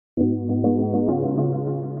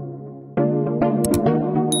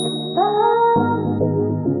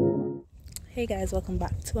Hey guys, welcome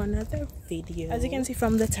back to another video. As you can see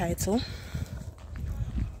from the title,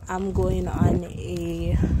 I'm going on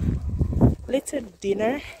a little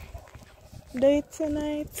dinner date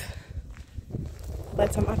tonight,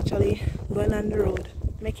 but I'm actually going on the road,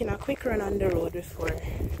 making a quick run on the road before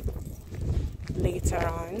later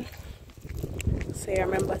on. So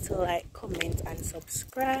remember to like, comment and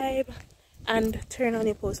subscribe and turn on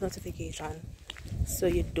your post notification so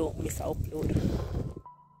you don't miss an upload.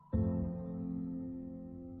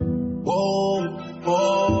 Whoa,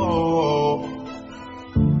 whoa,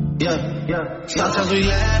 yeah. Sometimes we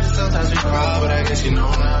laugh and sometimes we cry, but I guess you know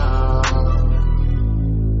now.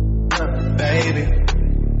 Baby,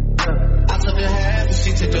 I took a half and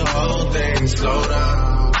she took the whole thing. Slow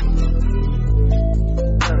down,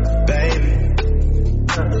 baby.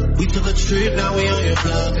 We took a trip, now we on your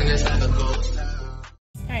block and it's like a ghost town.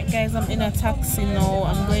 Alright guys, I'm in a taxi now.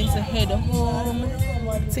 I'm going to head home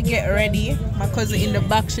to get ready. My cousin in the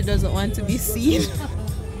back, she doesn't want to be seen.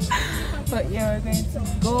 But yeah, we're going to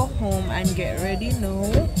go home and get ready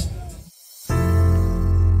now.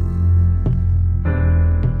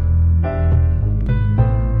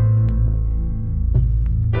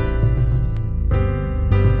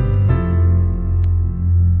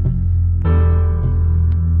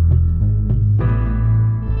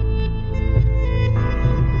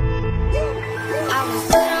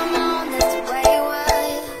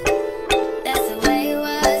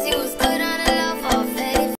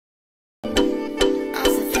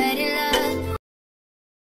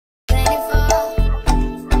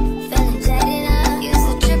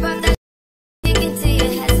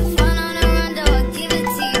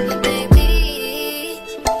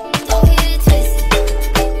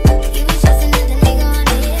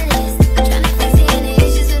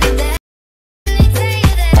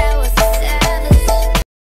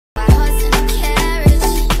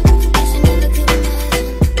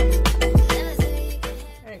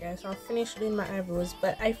 So I finished doing my eyebrows,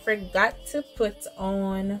 but I forgot to put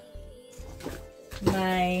on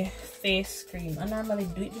my face cream. I normally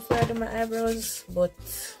do it before I do my eyebrows, but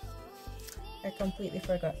I completely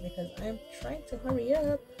forgot because I'm trying to hurry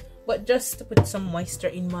up. But just to put some moisture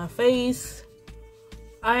in my face.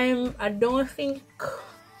 I'm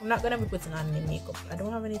not gonna be putting on any makeup. I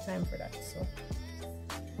don't have any time for that, so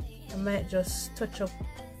I might just touch up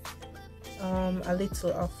a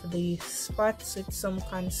little of the spots with some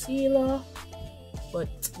concealer, but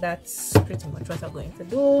that's pretty much what I'm going to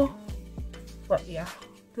do. But yeah,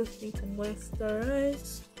 just need to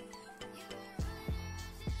moisturize.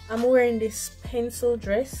 I'm wearing this pencil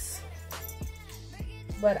dress,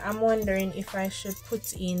 but I'm wondering if I should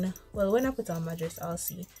put in, well, when I put on my dress I'll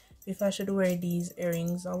see if I should wear these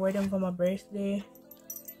earrings. I'll wear them for my birthday.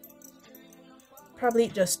 Probably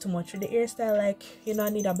just too much with the hairstyle, like, you know, I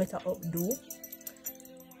need a better updo,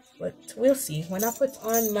 but we'll see when I put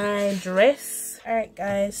on my dress. All right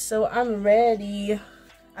guys, so I'm ready.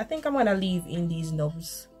 I think I'm gonna leave in these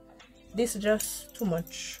knobs. This is just too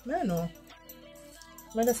much. I don't know,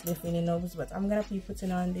 I'm just leaving the knobs, but I'm gonna be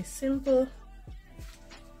putting on this simple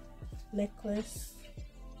necklace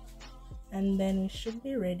and then we should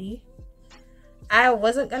be ready. I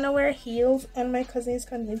wasn't gonna wear heels and my cousin is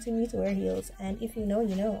convincing me to wear heels, and if you know,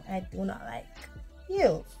 you know, I do not like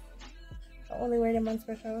heels. I only wear them on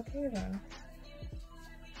special occasion.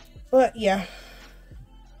 But yeah,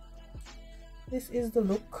 this is the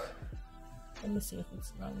look. Let me see if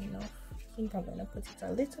it's long enough. I think I'm gonna put it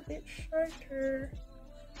a little bit shorter.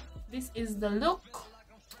 This is the look,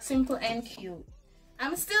 simple and cute.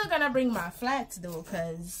 I'm still gonna bring my flats though,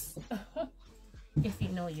 because if you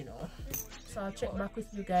know, you know. So I'll check back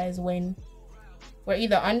with you guys when we're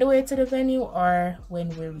either on the way to the venue or when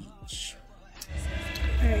we reach.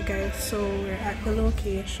 Alright guys, so we're at the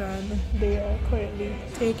location. They are currently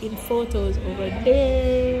taking photos over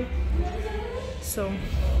there. So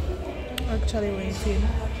actually waiting.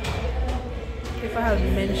 If I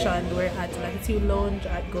haven't mentioned, we're at Latitude Lounge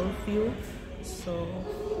at Gulfview. So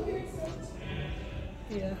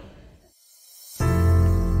yeah.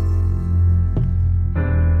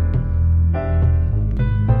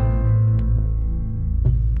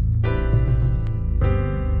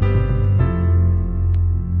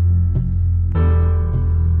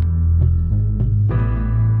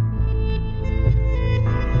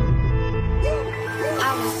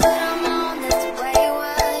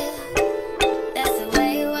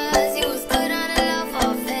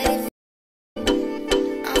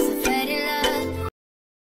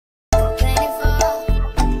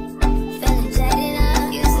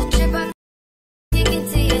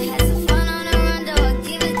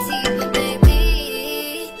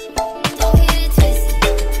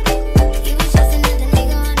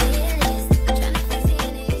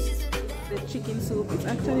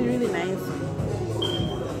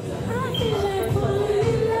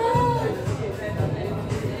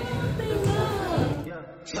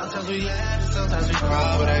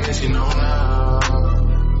 guess you know now.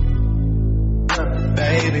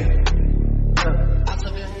 Baby.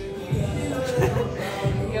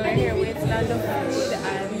 We're here waiting on the food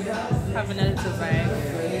and having a little vibe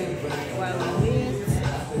while we wait.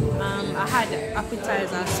 I had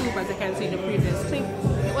appetizer soup, as you can see in the previous clip.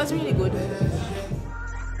 It was really good.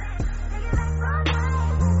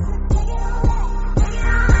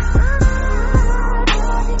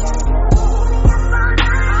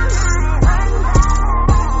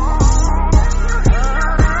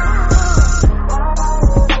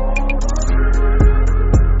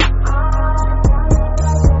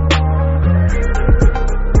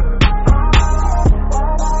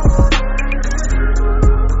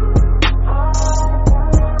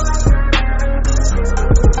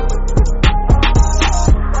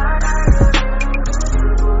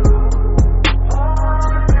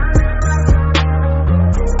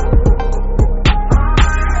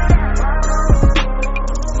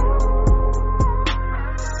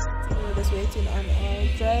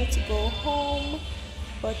 To go home,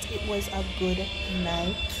 but it was a good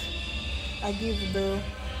night. I give the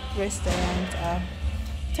restaurant a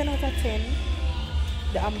 10 out of 10.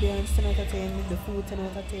 The ambience 10 out of 10, the food 10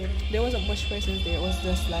 out of 10. There wasn't much persons there, it was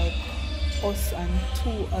just like us and 2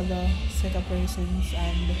 other set of persons,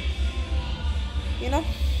 and you know,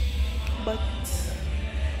 but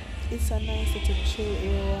it's a nice little chill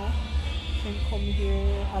area. You can come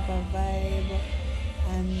here, have a vibe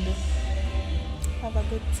and have a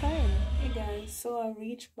good time. Hey guys, so I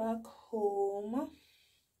reached back home.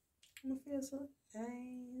 My face so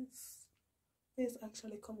nice. Face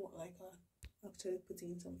actually come out like I actually put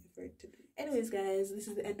in some effort to do. Anyways guys, this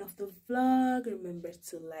is the end of the vlog. Remember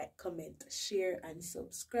to like, comment, share and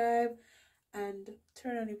subscribe, and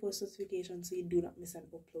turn on your post notifications so you do not miss an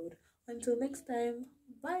upload. Until next time,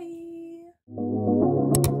 bye.